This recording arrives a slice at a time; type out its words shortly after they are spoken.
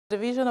The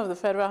Division of the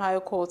Federal High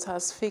Court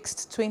has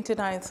fixed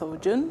 29th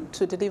of June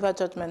to deliver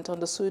judgment on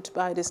the suit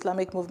by the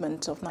Islamic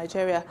Movement of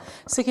Nigeria,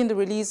 seeking the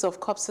release of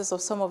corpses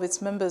of some of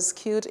its members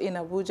killed in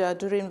Abuja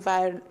during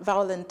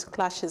violent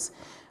clashes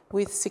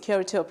with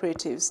security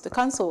operatives. The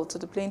counsel to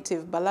the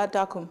plaintiff, Bala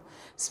Dakum,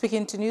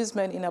 speaking to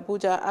newsmen in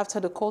Abuja after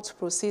the court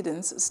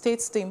proceedings,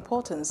 states the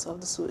importance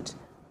of the suit.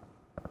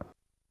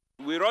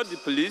 We wrote the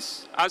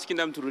police asking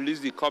them to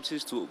release the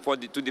corpses to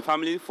the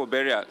family for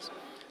burials.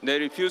 They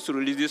refused to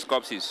release these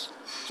corpses.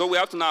 So we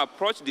have to now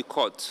approach the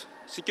court,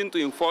 seeking to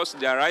enforce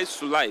their rights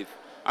to life,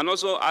 and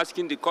also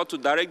asking the court to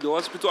direct the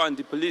hospital and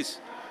the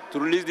police to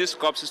release these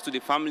corpses to the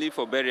family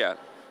for burial.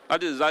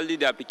 That is exactly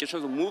the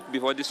application to move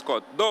before this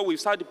court. Though we've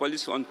started the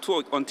police on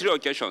 3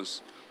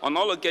 occasions. On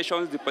all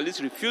occasions, the police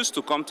refused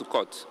to come to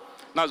court.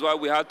 That's why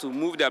we had to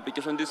move the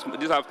application this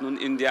afternoon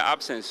in their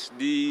absence.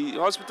 The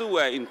hospital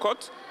were in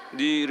court,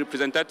 the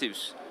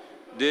representatives.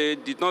 They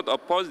did not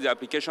oppose the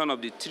application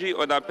of the 3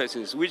 other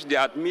persons, which they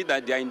admit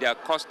that they are in their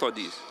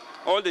custody.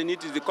 All they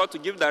need is the court to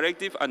give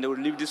directive, and they will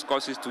leave these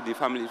corpses to the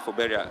family for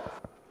burial.